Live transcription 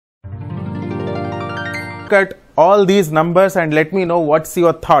look at all these numbers and let me know what's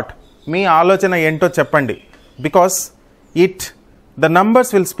your thought. Me alochana ento cheppandi, because the numbers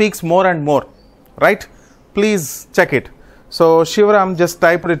will speaks more and more, right? Please check it. So Shivaram just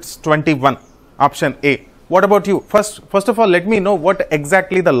typed it's 21, option A. What about you? First of all, let me know what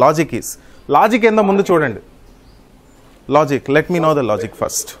exactly the logic is. Logic endo mundu chudandi. Logic, let me know the logic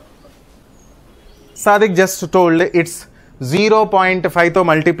first. Sadiq just told it's 0.5 తో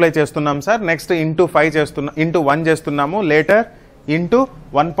multiply చేస్తున్నాం sir, next into 5 చేస్తున్నాం, into 1 చేస్తున్నాము, later into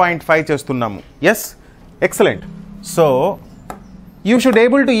 1.5 చేస్తున్నాము. Yes, excellent. So you should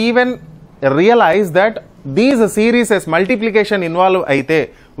able to even realise that these serieses multiplication involve అయితే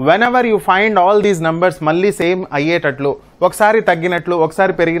when ever you find all these numbers మళ్ళీ same అయ్యేటట్లు, ఒకసారి తగ్గినట్లు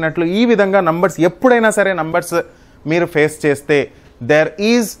ఒకసారి పెరిగినట్లు, ఈ విధంగా నంబర్స్ ఎప్పుడైనా సరే నంబర్స్ మీరు ఫేస్ చేస్తే there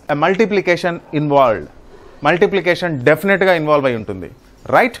is a multiplication involved. Multiplication definitely involved అయి ఉంటుంది,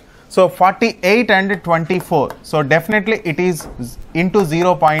 right? So 48 and 24, so definitely it is into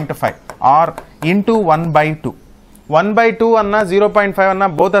 0.5 or into 1/2. 1/2 అన్న 0.5 అన్న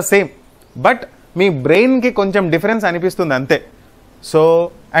both are same, but me brain కి కొంచెం డిఫరెన్స్ అనిపిస్తుంది అంతే. సో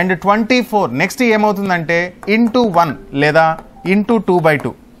అండ్ 24 నెక్స్ట్ ఏమవుతుందంటే into 1 లేదా into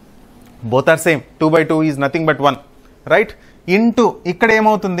 2/2, both are same. 2/2 is nothing but 1, right? Into ఇక్కడ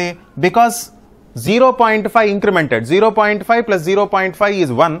ఏమవుతుంది, because 0.5 incremented, 0.5 plus 0.5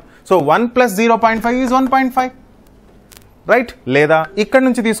 is 1, so 1 plus 0.5 is 1.5, right? లేదా ఇక్కడ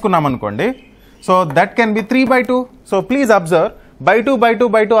నుంచి తీసుకున్నాం అనుకోండి, so that can be 3/2. So please observe,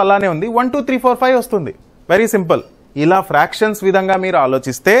 by2 అలానే ఉంది, 1 2 3 4 5 వస్తుంది. Very simple. ఇలా ఫ్రాక్షన్స్ విధంగా మీరు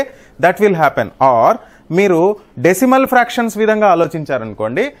ఆలోచిస్తే దట్ విల్ హ్యాపెన్. ఆర్ మీరు డెసిమల్ ఫ్రాక్షన్స్ విధంగా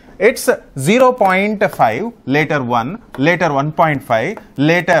ఆలోచించారనుకోండి, it's 0.5 later 1 later 1.5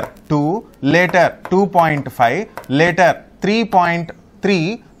 later 2 later 2.5 later 3.3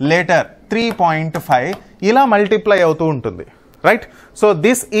 later 3.5 ఇలా మల్టిప్లై అవుతూ ఉంటుంది, right? So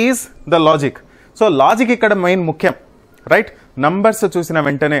this is the logic. So logic ఇక్కడ మెయిన్ ముఖ్యం, రైట్? నంబర్స్ చూసిన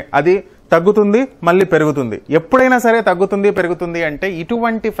వెంటనే అది తగ్గుతుంది మళ్ళీ పెరుగుతుంది. ఎప్పుడైనా సరే తగ్గుతుంది పెరుగుతుంది అంటే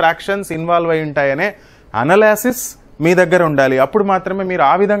ఇటువంటి ఫ్రాక్షన్స్ ఇన్వాల్వ్ అయి ఉంటాయనే అనాలిసిస్ మీ దగ్గర ఉండాలి. అప్పుడు మాత్రమే మీరు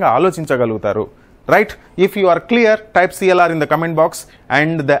ఆ విధంగా ఆలోచించగలుగుతారు, right? If you are clear, type CLR in the comment box,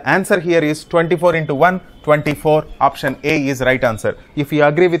 and the answer here is 24 into 1, 24. Option A is right answer. If you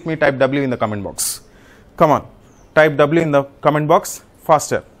agree with me, type W in the comment box. Come on, type W in the comment box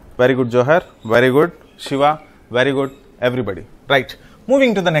faster. Very good, Johar. Very good, Shiva. Very good, everybody. Right.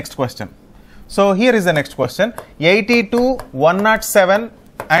 Moving to the next question. So here is the next question. 82, 107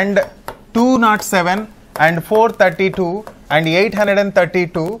 and 207 and 432 and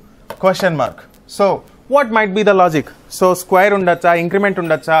 832 question mark. So what might be the logic? So square ఉండొచ్చా, increment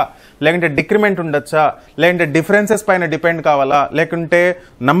ఉండొచ్చా, లేకుంటే decrement ఉండొచ్చా, లేకుంటే differences పైన depend కావాలా, లేకుంటే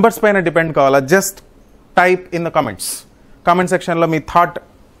numbers పైన depend కావాలా? Just type in the comments. Comment సెక్షన్లో మీ థాట్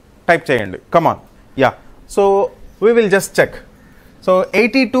టైప్ చేయండి. కమాన్, yeah. So we will just check. So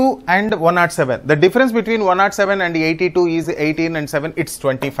 82 and 107. The difference between 107 and 82 is 18 and 7. It's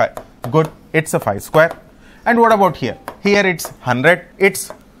 25. Good. It's a 5 square. And what about here? Here it's 100. It's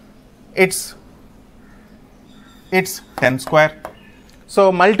 10 square. So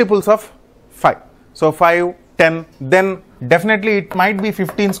multiples of 5. So 5, 10. Then definitely it might be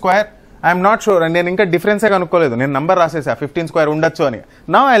 15 square. I'm not sure. And నేను ఇంకా డిఫరెన్సే కనుక్కోలేదు, నేను number రాసేసా 15 square ఉండొచ్చు అని.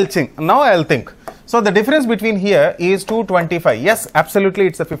 Now I'll think. So the difference between here is 225. Yes, absolutely,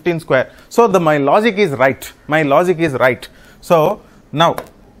 it's a 15 square. So my logic is right. My logic is right. So now,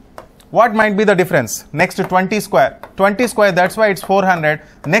 what might be the difference? Next 20 square. 20 square, that's why it's 400.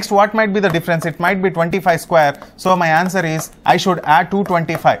 Next, what might be the difference? It might be 25 square. So my answer is, I should add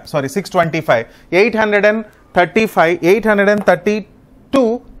 625. 832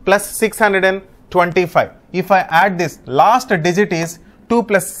 plus 625. If I add this, last digit is 2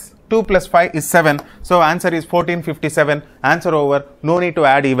 plus 5 is 7. So answer is 1457. Answer over. No need to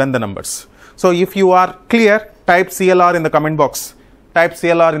add even the numbers. So if you are clear, type CLR in the comment box. Type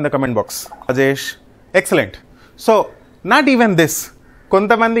CLR in the comment box. Rajesh. Excellent. So not even this.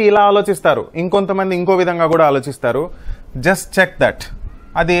 కొంతమంది ఇలా ఆలోచిస్తారు, ఇంకొంతమంది ఇంకో విధంగా కూడా ఆలోచిస్తారు. Just check that.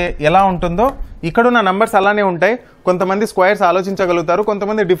 అది ఎలా ఉంటుందో ఇక్కడున్న నంబర్స్ అలానే ఉంటాయి. కొంతమంది స్క్వేర్స్ ఆలోచించగలుగుతారు,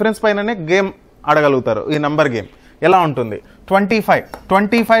 కొంతమంది డిఫరెన్స్ పైననే గేమ్ ఆడగలుగుతారు. ఈ నంబర్ గేమ్ ఎలా ఉంటుంది?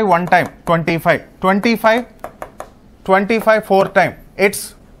 25 one time, 25 four time, it's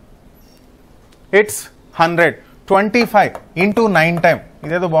 100. 25 into 9 time,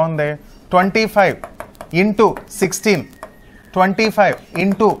 ఇదేదో బాగుంది. 25 into 16, 25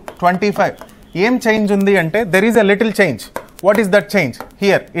 into 25. ఏం చేంజ్ ఉంది అంటే there is a little change. What is that change?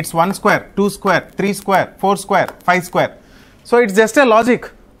 Here it's 1 square, 2 square, 3 square, 4 square, 5 square. So it's just a logic.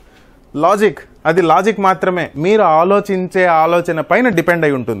 అది logic మాత్రమే, మీరు ఆలోచించే ఆలోచన పైన డిపెండ్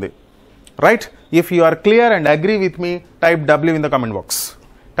అయి ఉంటుంది. Right? If you are clear and agree with me, type W in the comment box.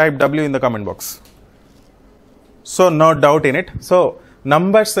 Type W in the comment box. So no doubt in it. So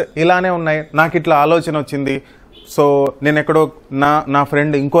numbers ఇలానే ఉన్నాయి, నాకు ఇట్లా ఆలోచన వచ్చింది, సో నేను ఎక్కడో నా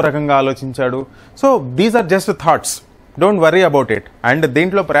ఫ్రెండ్ ఇంకో రకంగా ఆలోచించాడు. So these are just thoughts, don't worry about it. And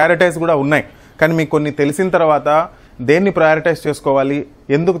దీంట్లో ప్రయారిటైజ్ కూడా ఉన్నాయి, కానీ మీకు కొన్ని తెలిసిన తర్వాత దేన్ని ప్రయారిటైజ్ చేసుకోవాలి,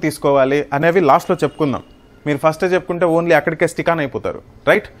 ఎందుకు తీసుకోవాలి అనేవి లాస్ట్లో చెప్పుకుందాం. మీరు ఫస్ట్ చెప్పుకుంటే ఓన్లీ అక్కడికే స్టిక్ ఆన్ అయిపోతారు.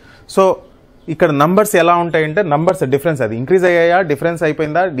 రైట్? సో ఇక్కడ నంబర్స్ ఎలా ఉంటాయంటే, నంబర్స్ డిఫరెన్స్, అది ఇంక్రీజ్ అయ్యాయా, డిఫరెన్స్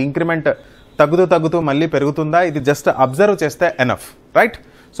అయిపోయిందా, ఇంక్రిమెంట్ తగ్గుతూ మళ్ళీ పెరుగుతుందా, ఇది జస్ట్ అబ్జర్వ్ చేస్తే enough. Right?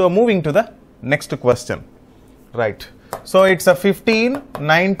 So moving to the next question. Right? So it's 15,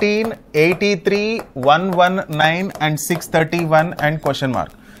 19, 83, 119 and 631 and question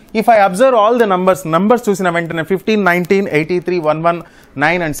mark. If I observe all the numbers చూసిన వెంటనే 15, 19, 83,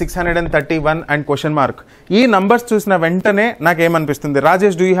 119 and 631 and question mark, ఈ నంబర్స్ చూసిన వెంటనే నాకు ఏమనిపిస్తుంది?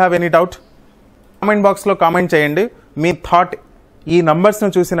 Rajesh, do you have any doubt? Comment బాక్స్లో comment చేయండి మీ thought. ఈ నంబర్స్ను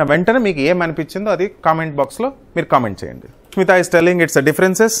చూసిన వెంటనే మీకు ఏమనిపించిందో అది కామెంట్ బాక్స్లో మీరు కామెంట్ చేయండి. Smitha is telling it's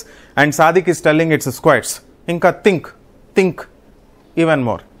differences and Sadiq is telling it's squares. ఇంకా థింక్ ఈవెన్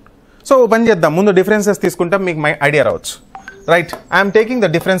మోర్. సో పని చేద్దాం, ముందు డిఫరెన్సెస్ తీసుకుంటాం, మీకు మై ఐడియా రావచ్చు. Right, I am taking the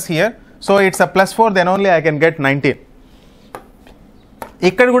difference here, so it's a +4, then only I can get 19.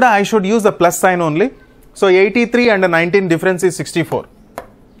 Ikkada kuda I should use the plus sign only. So 83 and 19 difference is 64.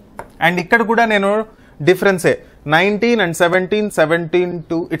 And ikkada kuda nenu difference 19 and 17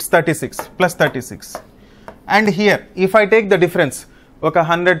 to it's 36 plus 36. And here if I take the difference, oka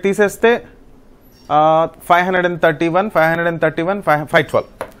 100 తీసేస్తే 531, 512.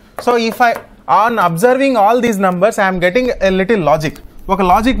 So if I on observing all these numbers, I am getting a little logic. Oka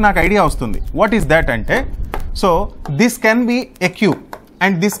logic నాకు idea వస్తుంది. What is that అంటే, so this can be a cube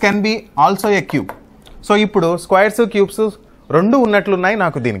and this can be also a cube. So ఇప్పుడు squares cubes రెండు ఉన్నట్లున్నాయి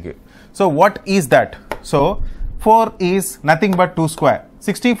నాకు దీనికి. So what is that? So 4 is nothing but 2 square.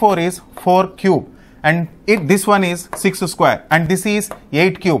 64 is 4 cube. And this one is 6 square and this is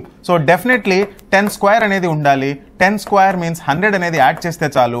 8 cube. So definitely 10 square అనేది ఉండాలి. 10 square means 100 అనేది add చేస్తే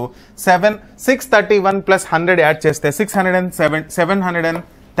చాలు. 631 plus 100 add చేస్తే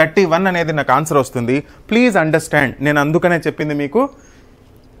 731 అనేది నాకు ఆన్సర్ వస్తుంది. ప్లీజ్ అండర్స్టాండ్, నేను అందుకనే చెప్పింది మీకు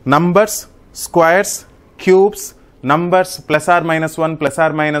numbers, squares, cubes, numbers +or-1,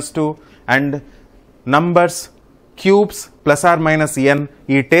 +or-2 and numbers, cubes +or-n,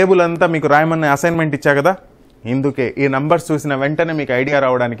 ఈ టేబుల్ అంతా మీకు రాయమని అసైన్మెంట్ ఇచ్చా కదా, ఇందుకే ఈ నంబర్స్ చూసిన వెంటనే మీకు ఐడియా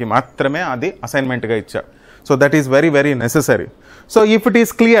రావడానికి మాత్రమే అది అసైన్మెంట్గా ఇచ్చా. So that is very very necessary. So if it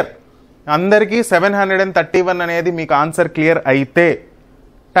is clear, అందరికీ 731 అనేది మీకు ఆన్సర్ క్లియర్ అయితే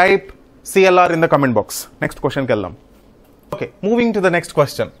type CLR in the comment box. Next క్వశ్చన్కి వెళ్దాం. Okay, moving to the next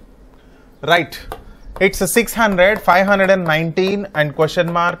question. Right, it's 600, 519 and question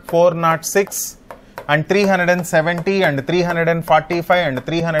mark 406 and 370 and 345 and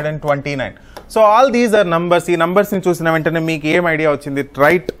 329. So all these are numbers. ఈ numbers ని చూసిన వెంటనే మీకు ఏం ఐడియా వచ్చింది?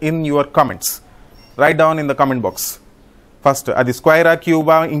 Right in your comments, right down in the comment box. First అది స్క్వేరా,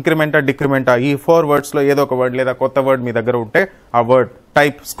 Cuba, ఇంక్రిమెంటా, డిక్రిమెంటా, ఈ 4 wordsలో ఏదో ఒక వర్డ్ లేదా కొత్త వర్డ్ మీ దగ్గర ఉంటే ఆ word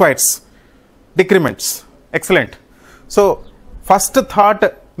type squares, డిక్రిమెంట్స్. Excellent. So first thought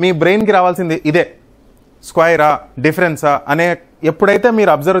మీ బ్రెయిన్కి రావాల్సింది ఇదే, స్క్వేరా, డిఫరెన్సా అనే ఎప్పుడైతే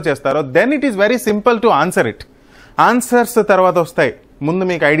మీరు అబ్జర్వ్ చేస్తారో then it is very simple to answer it. Answers తర్వాత వస్తాయి, ముందు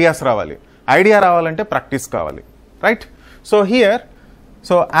మీకు ఐడియాస్ రావాలి. ఐడియా రావాలంటే ప్రాక్టీస్ కావాలి. Right? So here,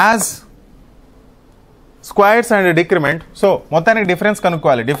 so as squares and decrement, so మొత్తానికి డిఫరెన్స్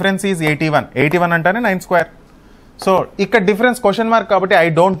కనుక్కోవాలి. డిఫరెన్స్ ఈజ్ 81 అంటేనే 9 square. సో ఇక్కడ డిఫరెన్స్ క్వశ్చన్ మార్క్ కాబట్టి ఐ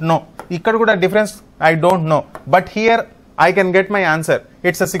డోంట్ నో. ఇక్కడ కూడా difference I don't know, but here I can get my answer.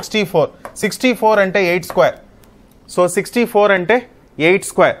 It's 64 అంటే 8 square. So 64 అంటే 8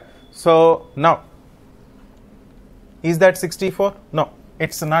 square. So now, is that 64? No,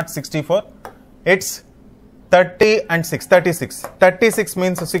 it's not 64. It's 30 and 6, 36. 36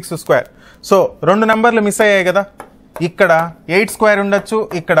 means 6 square. So రెండు నంబర్లు miss అయ్యాయి కదా, ఇక్కడ 8 square ఉండొచ్చు,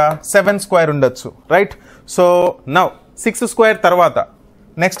 ఇక్కడ 7 square ఉండొచ్చు. రైట్? సో నౌ 6 square తర్వాత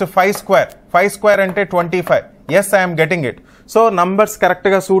నెక్స్ట్ 5 square. 5 square అంటే 25. Yes, I'm getting it. So numbers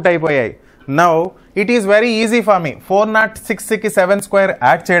కరెక్ట్గా సూట్ అయిపోయాయి. Now it is very easy for me. 406కి 7 square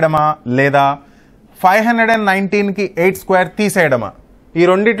add చేయడమా లేదా 519కి 8 square తీసేయడమా? ఈ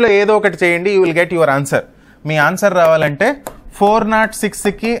రెండిట్లో ఏదో ఒకటి చేయండి, you will get your answer. Me answer రావాలంటే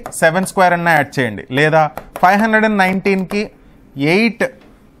 406కి 7 square అన్నా యాడ్ చేయండి, లేదా 519కి 8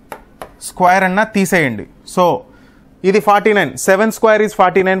 square అన్నా తీసేయండి. సో ఇది 49. 7 square is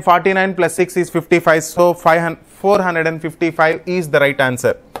 49. 49 plus 6 is 55. So 455 is the right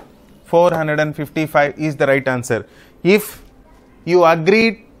answer. 455 is the right answer. If you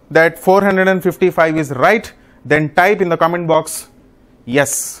agreed that 455 is right, then type in the comment box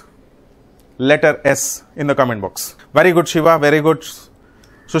yes, letter S in the comment box. Very good, Shiva, very good.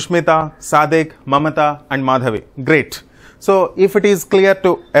 Sushmita, Sadik, Mamata and Madhavi. Great. So if it is clear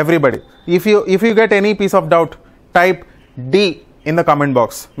to everybody, if you get any piece of doubt, type D in the comment box.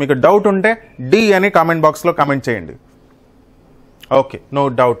 Meeku doubt unte D ani comment box lo comment cheyandi. Okay, no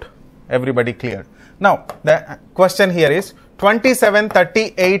doubt. Everybody clear. Now the question here is 27,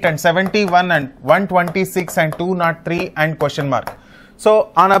 38 and 71 and 126 and 203 and question mark. So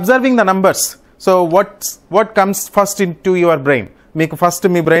on observing the numbers, so what comes first into your brain? మీకు first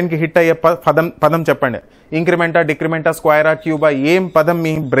మీ బ్రెయిన్కి hit అయ్యే పదం చెప్పండి. ఇంక్రిమెంటా, డిక్రిమెంటా, స్క్వైరా, Cuba, ఏం పదం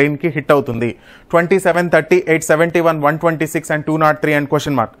మీ బ్రెయిన్కి hit అవుతుంది? 27, 38, 71, 126 and 203 and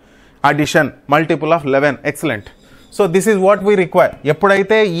question mark. Addition, multiple of 11. Excellent. So this is what we require.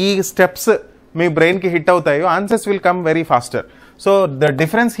 ఎప్పుడైతే ఈ స్టెప్స్ మీ బ్రెయిన్కి హిట్ అవుతాయో answers will come very faster. So the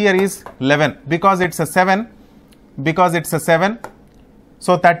difference here is 11 because it's a 7.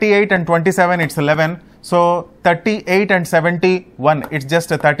 So 38 and 27 it's 11. So 38 and 71 it's just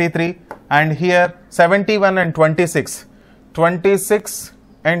a 33, and here 71 and 26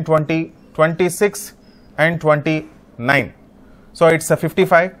 and 20, 26 and 29. So it's a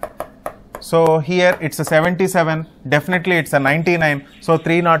 55. So here it's a 77. Definitely it's a 99. So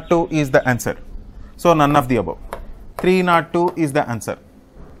 302 is the answer. So none of the above. 302 is the answer.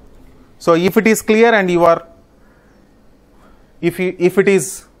 So if it is clear and you are, if it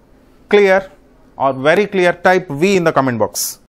is clear or very clear, type V in the comment box.